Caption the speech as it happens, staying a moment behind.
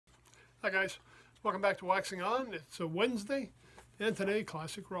Hi guys, welcome back to Waxing On. It's a Wednesday, and today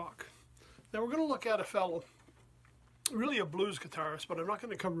classic rock. Now we're going to look at a fellow, really a blues guitarist, but I'm not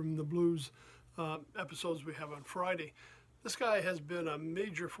going to cover him in the blues episodes we have on Friday. This guy has been a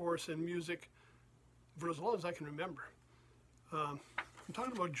major force in music for as long as I can remember. I'm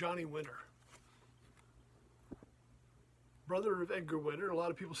talking about Johnny Winter, brother of Edgar Winter. A lot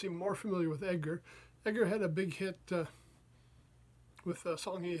of people seem more familiar with Edgar. Edgar had a big hit with a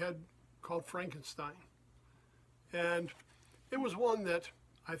song he had called Frankenstein. And it was one that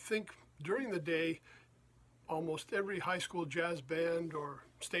I think during the day, almost every high school jazz band or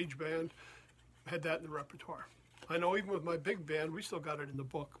stage band had that in the repertoire. I know even with my big band, we still got it in the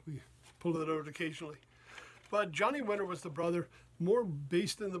book. We pull it out occasionally. But Johnny Winter was the brother, more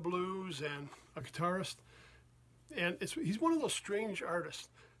based in the blues and a guitarist. And he's one of those strange artists.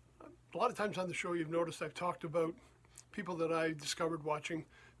 A lot of times on the show you've noticed I've talked about people that I discovered watching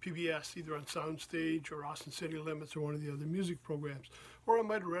PBS, either on Soundstage or Austin City Limits or one of the other music programs. Or I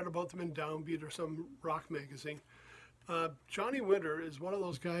might have read about them in Downbeat or some rock magazine. Johnny Winter is one of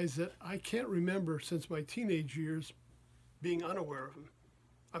those guys that I can't remember since my teenage years being unaware of him.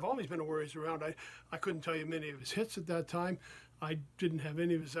 I've always been aware he's around. I couldn't tell you many of his hits at that time. I didn't have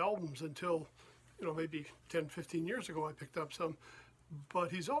any of his albums until, maybe 10, 15 years ago I picked up some.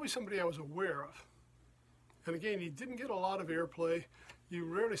 But he's always somebody I was aware of. And again, he didn't get a lot of airplay. You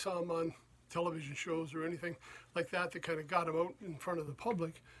rarely saw him on television shows or anything like that kind of got him out in front of the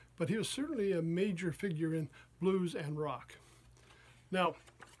public. But he was certainly a major figure in blues and rock. Now,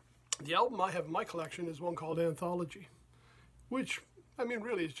 the album I have in my collection is one called Anthology, which,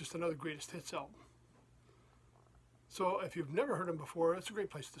 really is just another greatest hits album. So if you've never heard him before, it's a great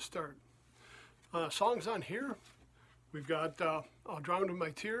place to start. Songs on here, we've got I'll Drown in My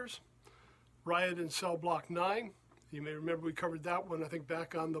Tears, Riot in Cell Block 9. You may remember we covered that one, I think,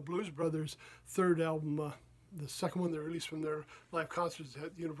 back on the Blues Brothers' third album, the second one they released from their live concerts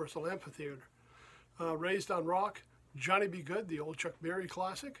at the Universal Amphitheater. Raised on Rock, Johnny B. Goode, the old Chuck Berry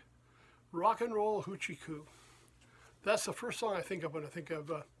classic, Rock and Roll Hoochie Coo. That's the first song I think of when I think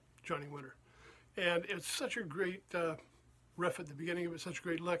of Johnny Winter. And it's such a great riff at the beginning of it, such a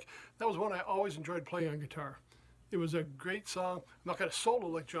great lick. That was one I always enjoyed playing on guitar. It was a great song. I'm not going to solo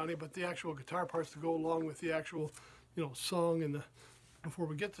like Johnny, but the actual guitar parts to go along with the actual, song and before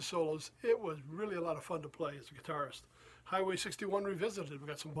we get to solos, it was really a lot of fun to play as a guitarist. Highway 61 Revisited. We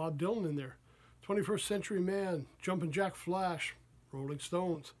got some Bob Dylan in there. 21st Century Man, Jumpin' Jack Flash, Rolling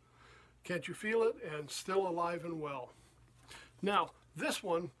Stones, Can't You Feel It, and Still Alive and Well. Now, this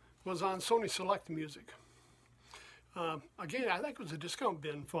one was on Sony Select Music. Again, I think it was a discount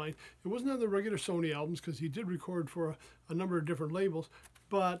bin fine. It wasn't on the regular Sony albums because he did record for a number of different labels,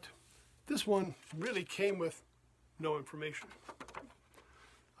 but this one really came with no information.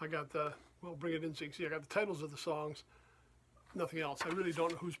 I got bring it in so you can see, I got the titles of the songs, nothing else. I really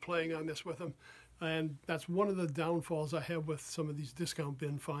don't know who's playing on this with them, and that's one of the downfalls I have with some of these discount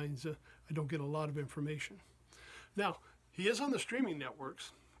bin finds. I don't get a lot of information. Now, he is on the streaming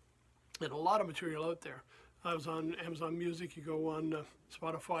networks, and a lot of material out there. I was on Amazon Music, you go on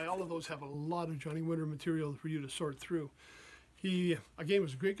Spotify, all of those have a lot of Johnny Winter material for you to sort through. He, again,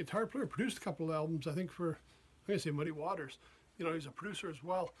 was a great guitar player, produced a couple of albums, I think for, I'm going to say Muddy Waters. He's a producer as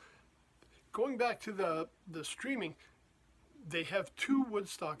well. Going back to the streaming, they have 2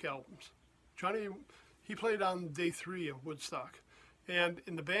 Woodstock albums. Johnny, he played on day 3 of Woodstock. And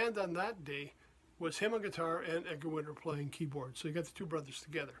in the band on that day was him on guitar and Edgar Winter playing keyboard. So you got the 2 brothers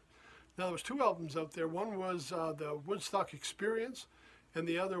together. Now, there was 2 albums out there. One was the Woodstock Experience, and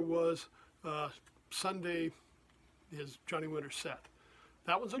the other was Sunday, his Johnny Winter set.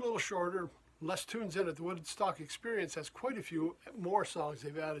 That one's a little shorter, less tunes in it. The Woodstock Experience has quite a few more songs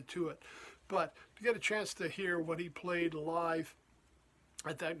they've added to it. But to get a chance to hear what he played live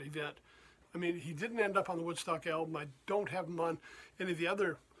at that event, he didn't end up on the Woodstock album. I don't have him on any of the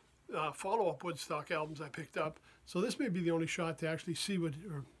other follow-up Woodstock albums I picked up. So this may be the only shot to actually see or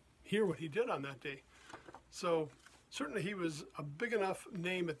hear what he did on that day. So certainly he was a big enough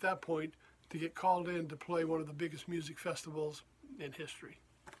name at that point to get called in to play one of the biggest music festivals in history.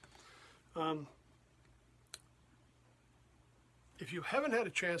 If you haven't had a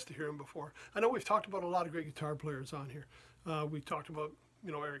chance to hear him before, I know we've talked about a lot of great guitar players on here. We talked about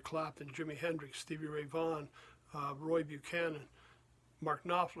Eric Clapton, Jimi Hendrix, Stevie Ray Vaughan, Roy Buchanan, Mark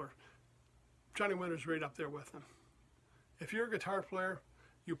Knopfler. Johnny Winter's right up there with them. If you're a guitar player,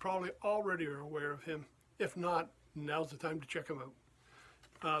 you probably already are aware of him. If not, now's the time to check him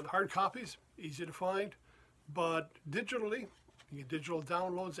out. The hard copies, easy to find, but digitally, you get digital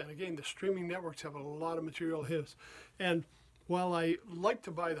downloads, and again, the streaming networks have a lot of material of his. And while I like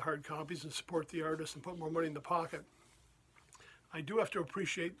to buy the hard copies and support the artist and put more money in the pocket, I do have to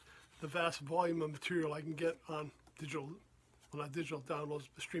appreciate the vast volume of material I can get on digital, well, not digital downloads,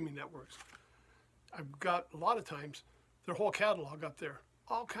 but streaming networks. I've got a lot of times their whole catalog up there,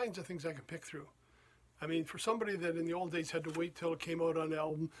 all kinds of things I can pick through. I mean, for somebody that in the old days had to wait till it came out on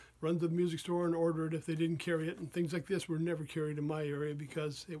album, run to the music store and order it if they didn't carry it, and things like this were never carried in my area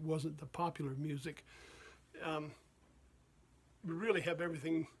because it wasn't the popular music. We really have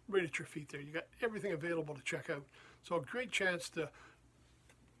everything right at your feet there. You got everything available to check out. So a great chance to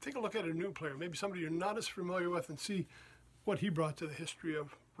take a look at a new player, maybe somebody you're not as familiar with, and see what he brought to the history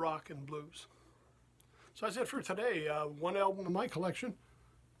of rock and blues. So that's it for today. One album in my collection,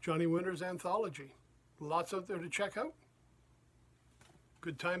 Johnny Winter's Anthology. Lots out there to check out.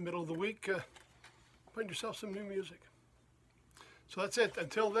 Good time, middle of the week. Find yourself some new music. So that's it.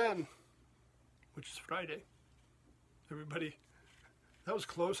 Until then, which is Friday, everybody, that was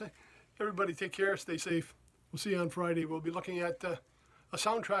close. Everybody take care, stay safe. We'll see you on Friday. We'll be looking at a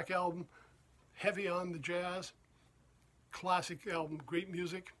soundtrack album, heavy on the jazz, classic album, great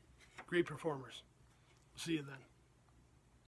music, great performers. See you then.